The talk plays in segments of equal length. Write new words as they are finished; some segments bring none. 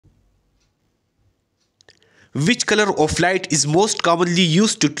Which color of light is most commonly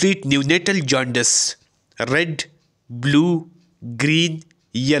used to treat neonatal jaundice? Red, blue, green,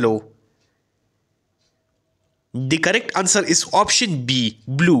 yellow. The correct answer is option B,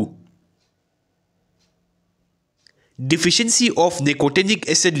 blue. Deficiency of nicotinic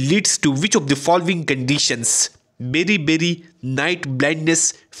acid leads to which of the following conditions? Beriberi, night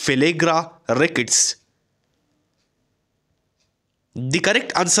blindness, pellagra, rickets. The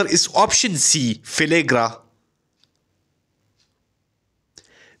correct answer is option C, pellagra.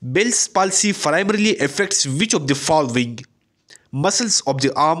 Bell's palsy primarily affects which of the following? Muscles of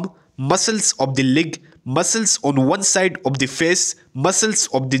the arm, muscles of the leg, muscles on one side of the face, muscles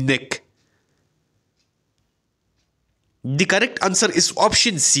of the neck. The correct answer is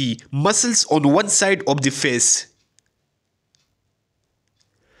option C, muscles on one side of the face.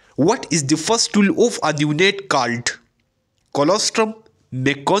 What is the first stool of a neonate called? Colostrum,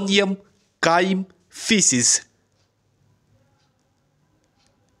 meconium, chyme, feces.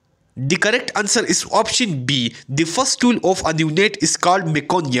 The correct answer is option B. The first stool of a neonate is called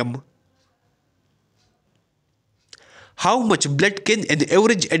meconium. How much blood can an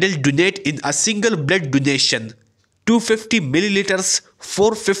average adult donate in a single blood donation? 250 milliliters,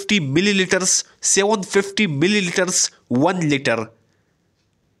 450 milliliters, 750 milliliters, 1 liter.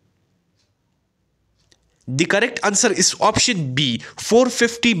 The correct answer is option B,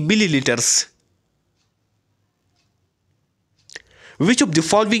 450 milliliters. Which of the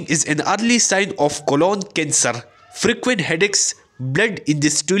following is an early sign of colon cancer? Frequent headaches, blood in the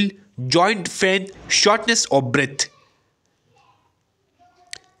stool, joint pain, shortness of breath.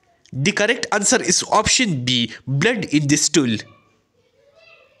 The correct answer is option B, blood in the stool.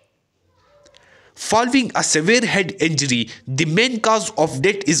 Following a severe head injury, the main cause of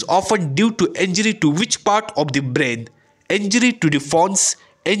death is often due to injury to which part of the brain? Injury to the pons,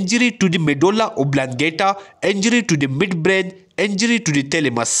 injury to the medulla oblongata, injury to the midbrain, injury to the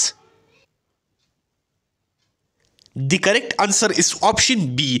thalamus. The correct answer is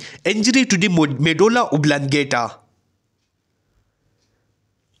option B, injury to the medulla oblongata.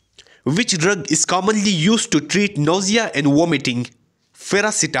 Which drug is commonly used to treat nausea and vomiting?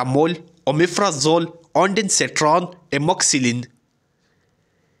 Paracetamol, omeprazole, ondansetron, amoxicillin.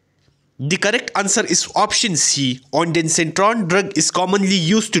 The correct answer is option C. Ondansetron drug is commonly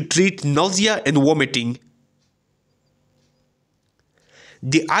used to treat nausea and vomiting.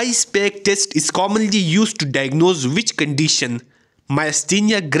 The ISPAC test is commonly used to diagnose which condition?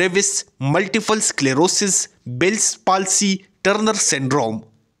 Myasthenia gravis, multiple sclerosis, Bell's palsy, Turner syndrome.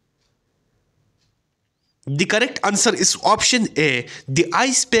 The correct answer is option A. The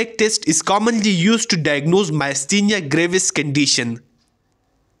ISPAC test is commonly used to diagnose myasthenia gravis condition.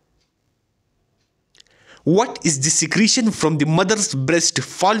 What is the secretion from the mother's breast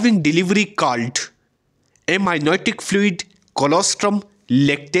following delivery called? Amniotic fluid, colostrum,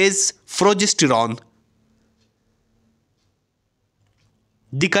 lactase, progesterone.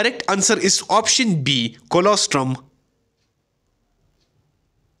 The correct answer is option B, colostrum.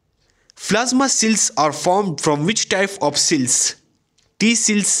 Plasma cells are formed from which type of cells? T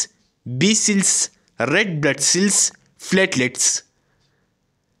cells, B cells, red blood cells, platelets.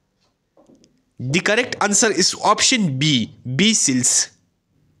 The correct answer is option B, B cells.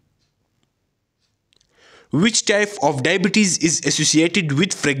 Which type of diabetes is associated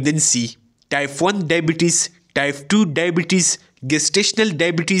with pregnancy? Type 1 diabetes, type 2 diabetes, gestational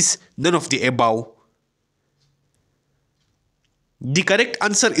diabetes, none of the above. The correct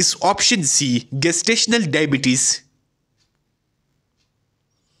answer is option C, gestational diabetes.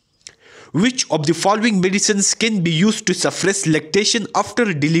 Which of the following medicines can be used to suppress lactation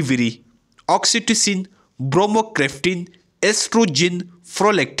after delivery? Oxytocin, bromocriptine, estrogen,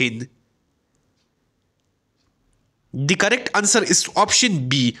 prolactin. The correct answer is option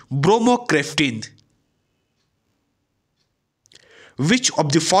B, bromocriptine. Which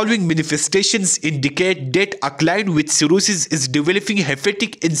of the following manifestations indicate that a client with cirrhosis is developing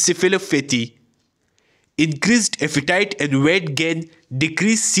hepatic encephalopathy? Increased appetite and weight gain,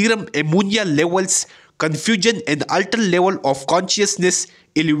 decreased serum ammonia levels, confusion and altered level of consciousness,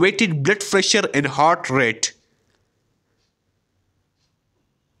 elevated blood pressure and heart rate.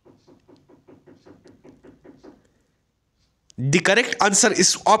 The correct answer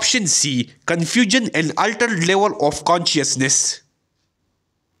is option C, confusion and altered level of consciousness.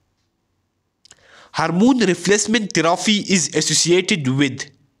 Hormone replacement therapy is associated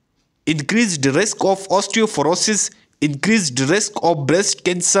with increased risk of osteoporosis, increased risk of breast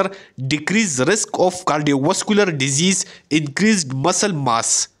cancer, decreased risk of cardiovascular disease, increased muscle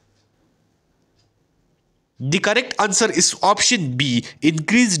mass. The correct answer is option B,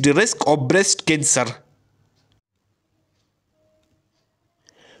 increased risk of breast cancer.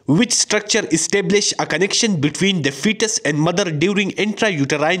 Which structure establishes a connection between the fetus and mother during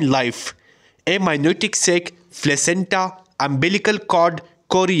intrauterine life? Amniotic sac, placenta, umbilical cord,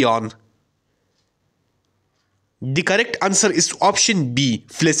 chorion. The correct answer is option B,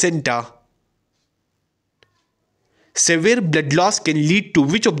 placenta. Severe blood loss can lead to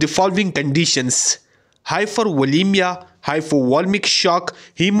which of the following conditions? Hypervolemia, hypovolemic shock,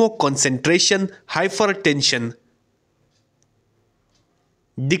 hemoconcentration, hypertension.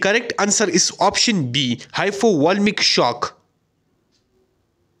 The correct answer is option B, hypovolemic shock.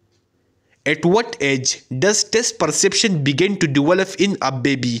 At what age does taste perception begin to develop in a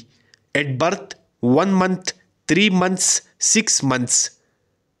baby? At birth, 1 month, 3 months, 6 months.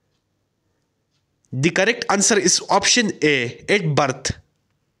 The correct answer is option A, at birth.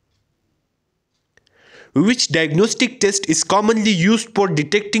 Which diagnostic test is commonly used for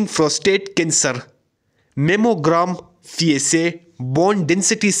detecting prostate cancer? Mammogram, PSA, bone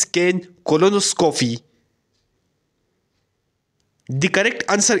density scan, colonoscopy. The correct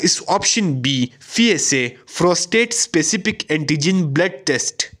answer is option B, PSA, prostate specific antigen blood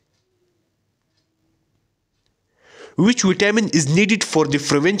test. Which vitamin is needed for the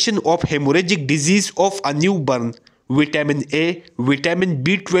prevention of hemorrhagic disease of a newborn? Vitamin A, vitamin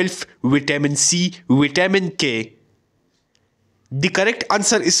B12, vitamin C, vitamin K. The correct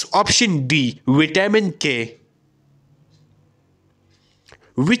answer is option D, vitamin K.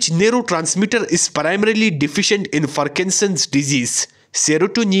 Which neurotransmitter is primarily deficient in Parkinson's disease?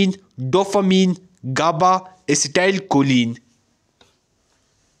 Serotonin, dopamine, GABA, acetylcholine.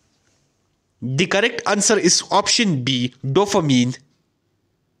 The correct answer is option B, dopamine.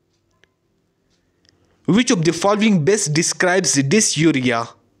 Which of the following best describes dysuria?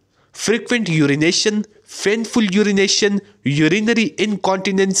 Frequent urination, painful urination, urinary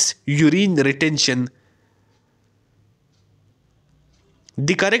incontinence, urine retention.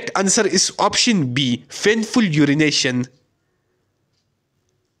 The correct answer is option B, painful urination.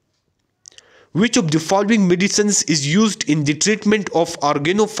 Which of the following medicines is used in the treatment of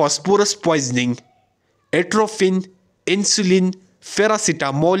organophosphorus poisoning? Atropine, insulin,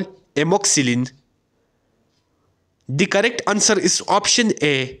 paracetamol, amoxicillin. The correct answer is option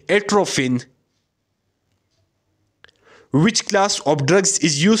A, atropine. Which class of drugs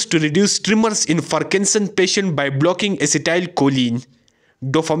is used to reduce tremors in Parkinson patient by blocking acetylcholine?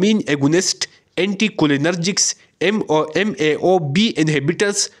 Dopamine agonist, anticholinergics, MAO-B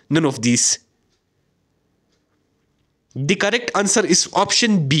inhibitors, none of these. The correct answer is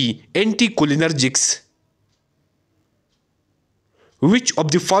option B, anticholinergics. Which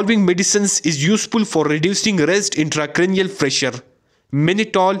of the following medicines is useful for reducing raised intracranial pressure?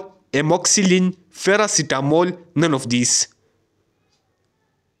 Mannitol, amoxicillin, paracetamol, none of these.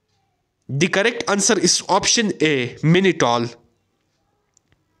 The correct answer is option A, mannitol.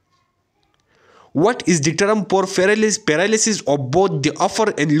 What is the term for paralysis of both the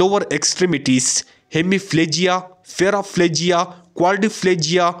upper and lower extremities? Hemiplegia, paraplegia,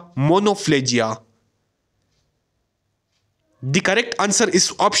 quadriplegia, monoplegia. The correct answer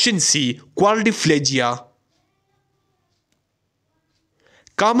is option C, quadriplegia.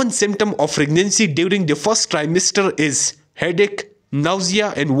 Common symptom of pregnancy during the first trimester is headache,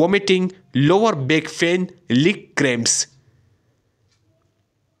 nausea and vomiting, lower back pain, leg cramps.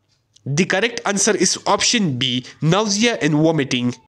 The correct answer is option B, nausea and vomiting.